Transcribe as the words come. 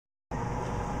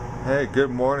Hey, good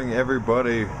morning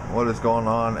everybody. What is going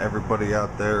on, everybody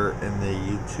out there in the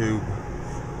YouTube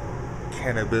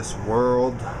cannabis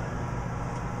world?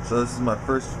 So this is my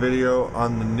first video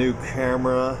on the new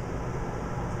camera.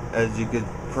 As you could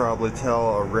probably tell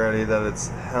already that it's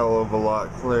hell of a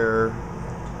lot clearer.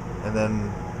 And then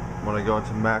when I go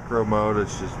into macro mode,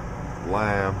 it's just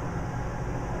blam.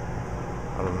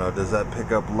 I don't know, does that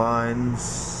pick up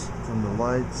lines from the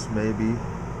lights? Maybe.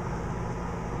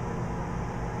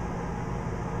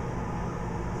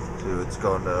 Let's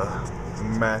go into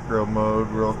macro mode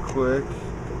real quick.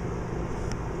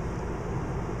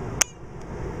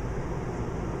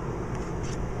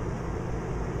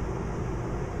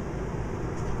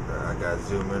 I gotta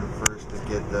zoom in first to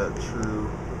get that true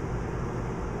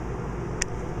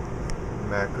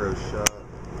macro shot.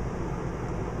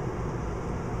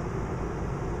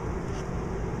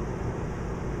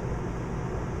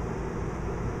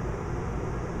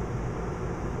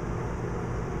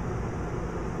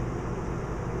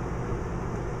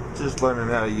 Just learning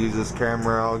how to use this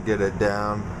camera. I'll get it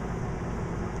down.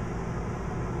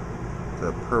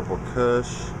 The purple Kush,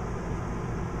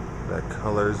 that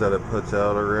colors that it puts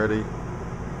out already.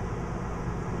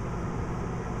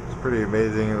 It's pretty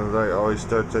amazing. It always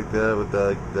starts like that with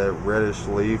that reddish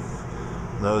leaf.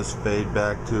 And those fade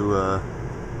back to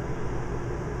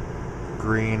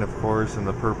green, of course, and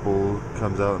the purple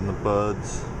comes out in the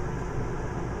buds.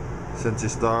 Sensi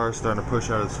star starting to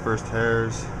push out its first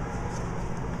hairs.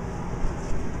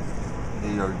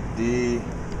 D.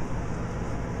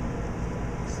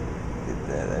 Get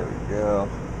that, there we go.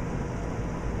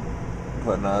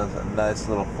 Putting on a nice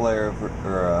little flare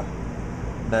or a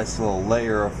nice little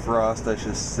layer of frost, I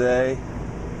should say.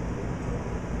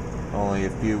 Only a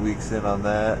few weeks in on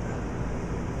that.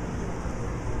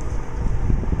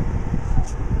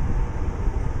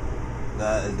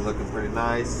 That is looking pretty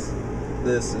nice.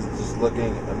 This is just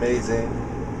looking amazing.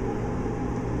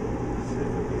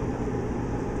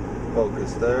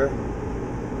 Focus there.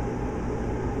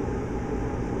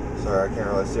 Sorry, I can't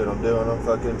really see what I'm doing. I'm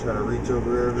fucking trying to reach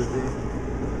over everything.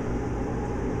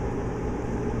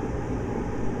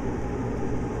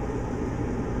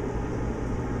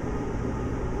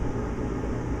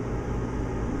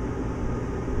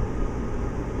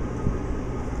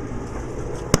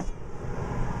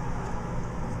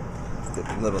 Get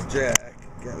the little jack.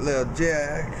 Got a little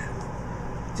jack.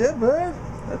 What's up, bud?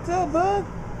 What's up, bud?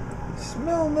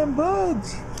 Smelling them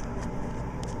buds.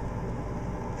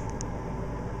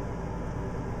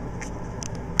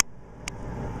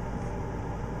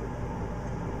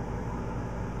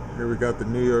 Here we got the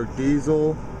New York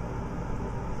diesel.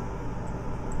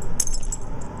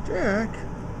 Jack.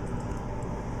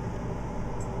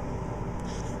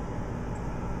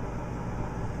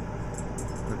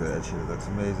 Look at that shit, it looks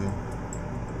amazing.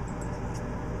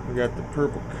 We got the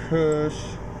purple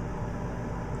Kush.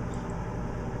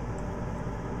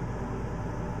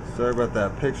 Sorry about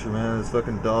that picture, man. This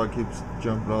fucking dog keeps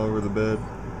jumping all over the bed.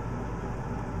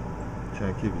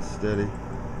 Trying to keep it steady.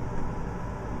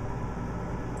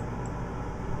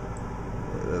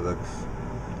 That looks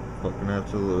fucking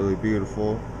absolutely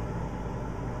beautiful.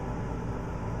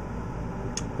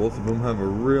 Both of them have a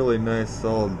really nice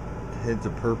solid hint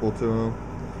of purple to them.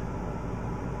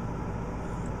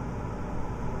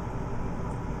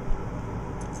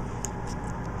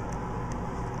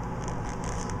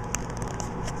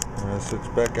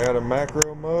 Switch back out of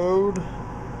macro mode.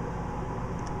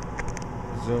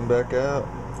 Zoom back out.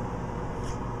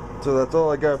 So that's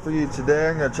all I got for you today.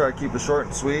 I'm gonna try to keep it short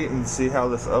and sweet and see how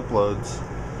this uploads.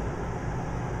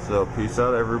 So peace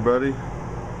out, everybody.